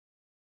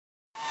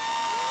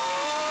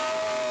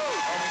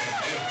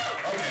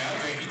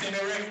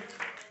think they're ready?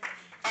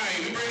 Alright,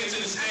 we bring it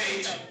to the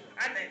stage.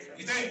 I think so.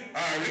 You think?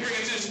 Alright, we bring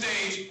it to the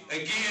stage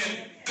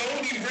again.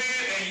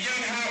 GoldieRedd and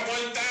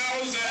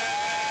YoungHott1000.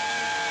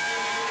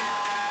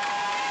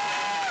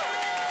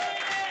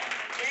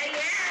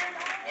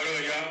 What up,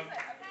 y'all?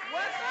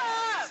 What's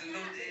up?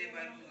 Salute to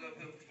everybody who's up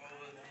here before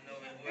us, you know,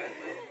 and whoever's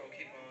gonna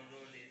keep on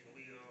doing this, and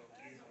we all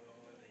get on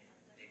one thing.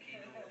 And keep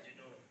doing what you're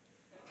doing.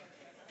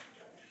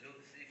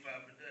 Salute to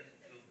Cfox production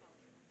too.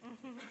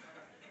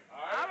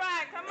 All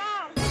right, come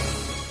on.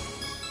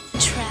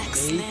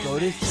 Tracks, There you go,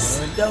 this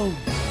son dope.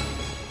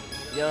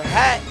 Young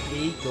Hot, there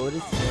you go,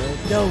 this son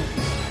dope.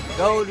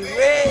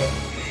 GoldieRedd,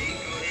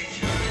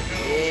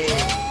 yeah.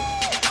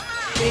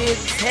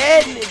 Things is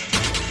happening.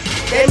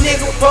 That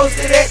nigga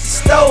posted at the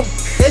stove,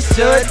 that's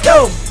John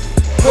Doe.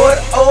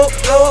 Quarter old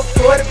blow up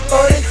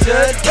 44, that's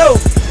John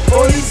Doe.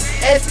 Police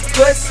asking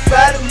questions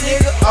about a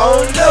nigga, I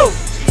don't know.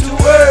 2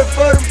 words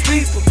for them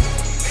people,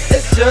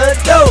 that's John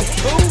Doe.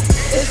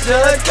 It's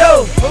John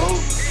Doe.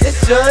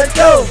 It's John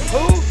Doe.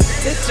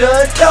 It's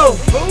John Doe.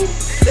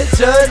 It's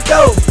John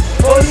Doe.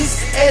 Police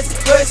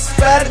asking questions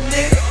about a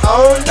nigga, I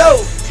don't know.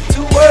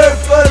 2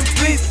 words for them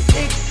people,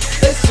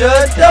 it's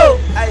John Doe.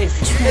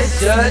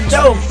 It's John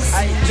Doe.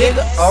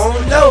 Nigga, I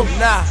don't know.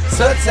 Nah.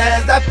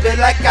 Sometimes I feel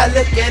like I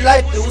look at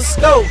life through a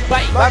scope.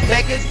 My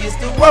back against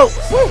the rope.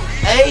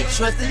 I ain't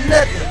trusting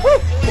nothing.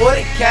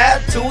 40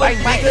 cal to a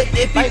nigga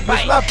if he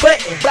push my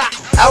button.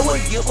 I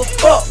wouldn't give a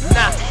fuck.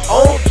 Nah.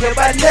 I don't care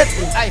about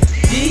nothing.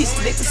 These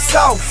niggas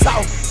soft.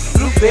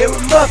 Blueberry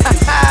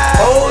muffins.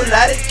 Whole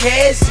lot of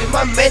cash in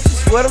my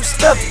mattress, what I'm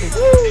stuffing.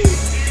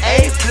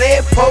 Ain't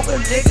playing poker,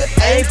 nigga,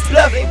 ain't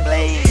bluffing.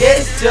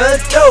 Yeah, it's John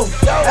Doe.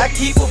 I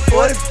keep a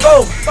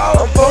 44.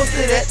 I'm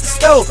posted at the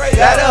stove.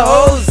 Got a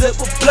whole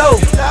zipper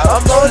blow.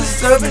 I'm only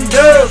serving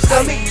nerves.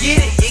 Come and get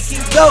it, it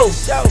can go.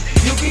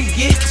 You can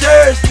get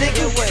yours,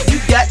 nigga.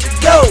 You got to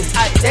go.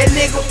 That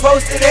nigga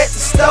posted at the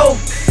stove.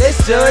 That's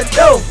John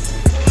Doe.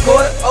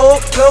 Quarter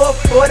old blow up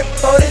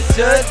 44. That's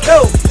John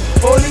Doe.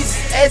 Police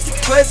asking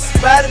questions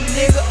about a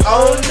nigga, I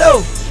don't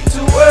know.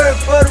 2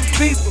 words for them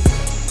people.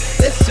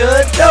 It's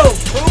John Doe.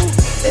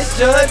 It's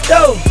John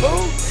Doe.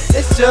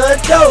 It's John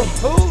Doe.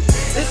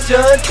 It's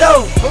John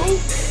Doe.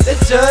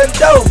 It's John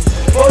Doe.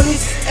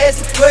 Police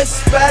asking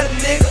questions about a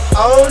nigga,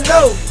 I don't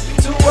know.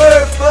 2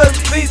 words for them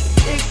people.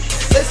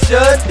 It's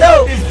John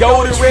Doe. It's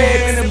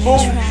GoldieRedd in the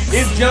booth.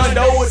 It's John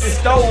Doe with the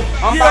stove.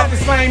 I'm about to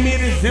slang me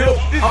this zip.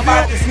 I'm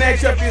about to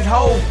snatch up this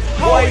hoe.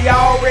 Boy,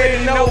 y'all already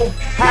know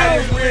how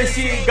this real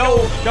shit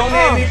go. Don't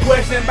ask me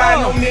question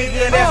about no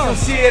nigga. That's some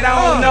shit I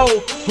don't know.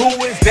 Who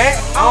is that?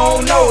 I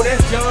don't know.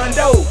 That's John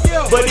Doe.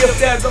 But if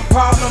there's a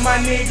problem, my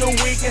nigga,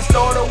 we can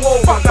start a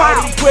war. Cause all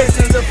these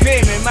questions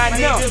offend me. My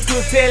niggas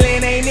who's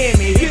telling ain't in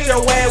me. Hit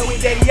your ass with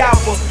that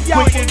yapper.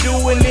 Quick to do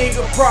a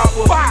nigga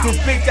proper. Cause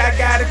bitch, I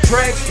got a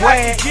track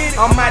swag.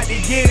 I'm out to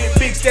get it,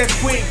 bitch, that's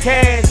quick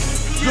cash.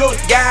 Look,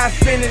 guys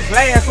finish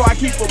last, so I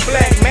keep a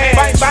black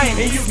mask.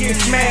 And you get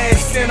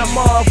smashed in a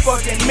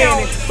motherfucking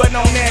minute. But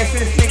don't ask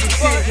this nigga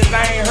shit, cause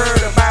I ain't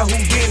heard about who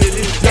did it.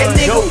 It's That John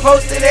nigga Doe.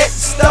 posted at the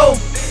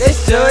stove,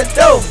 that's John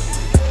Doe.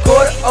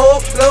 Quarter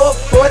old blow up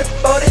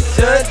 44, that's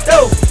John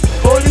Doe.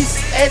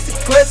 Police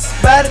asking questions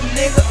about a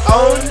nigga, I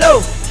don't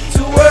know.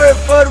 2 words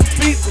for them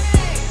people,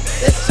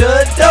 that's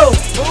John Doe.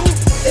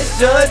 It's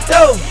John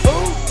Doe.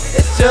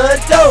 It's John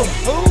Doe.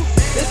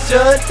 It's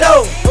John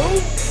Doe.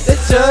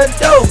 It's John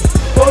Doe.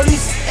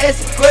 Police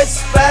asking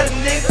questions about a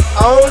nigga, I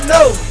don't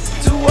know.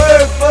 2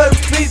 words for them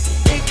people,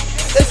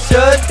 that's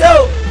John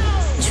Doe.